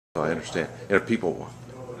I understand. And if people...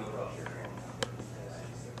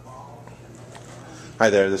 Hi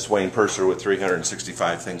there, this is Wayne Purser with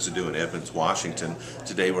 365 Things to Do in Edmonds, Washington.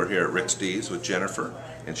 Today we're here at Rick Steves with Jennifer,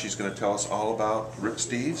 and she's going to tell us all about Rick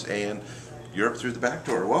Steves and Europe through the back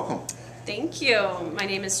door. Welcome. Thank you. My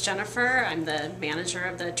name is Jennifer. I'm the manager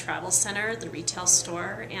of the travel center, the retail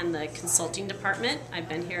store, and the consulting department. I've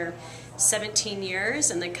been here 17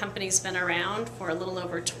 years, and the company's been around for a little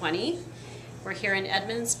over 20. We're here in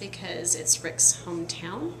Edmonds because it's Rick's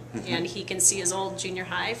hometown, and he can see his old junior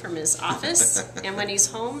high from his office, and when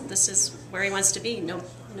he's home, this is where he wants to be,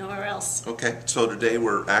 nowhere else. Okay, so today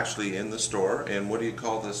we're actually in the store, and what do you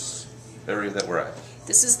call this area that we're at?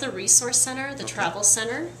 This is the resource center, the travel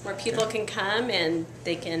center, where people can come and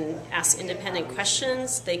they can ask independent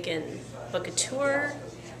questions, they can book a tour,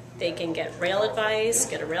 they can get rail advice,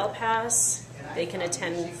 get a rail pass, they can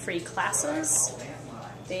attend free classes.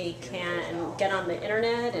 They can get on the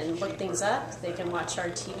internet and look things up. They can watch our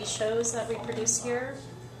TV shows that we produce here.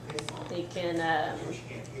 They can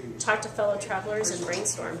talk to fellow travelers and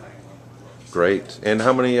brainstorm. Great. And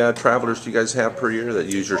how many travelers do you guys have per year that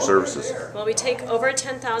use your services? Well, we take over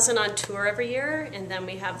 10,000 on tour every year, and then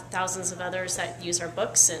we have thousands of others that use our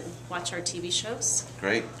books and watch our TV shows.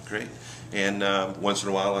 Great, great. And once in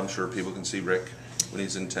a while, I'm sure people can see Rick when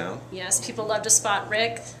he's in town. Yes, people love to spot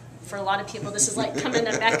Rick. For a lot of people, this is like coming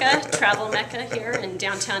to Mecca, travel Mecca here in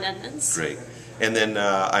downtown Edmonds. Great. And then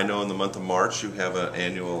I know in the month of March you have an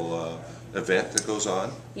annual event that goes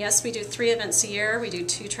on. Yes, we do 3 events a year. We do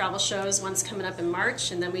 2 travel shows. One's coming up in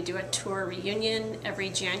March, and then we do a tour reunion every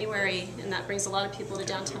January, and that brings a lot of people to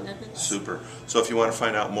downtown Edmonds. Super. So if you want to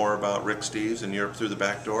find out more about Rick Steves and Europe through the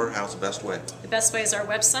back door, how's the best way? The best way is our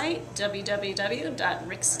website,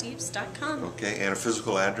 www.ricksteves.com. Okay, and a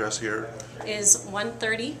physical address here? Is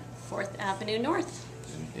 130 4th Avenue North.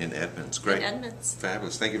 In Edmonds. Great. In Edmonds.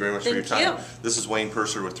 Fabulous. Thank you very much for your time. Thank you. This is Wayne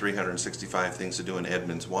Purser with 365 Things to Do in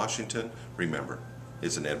Edmonds, Washington. Remember,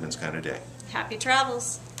 it's an Edmonds kind of day. Happy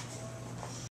travels.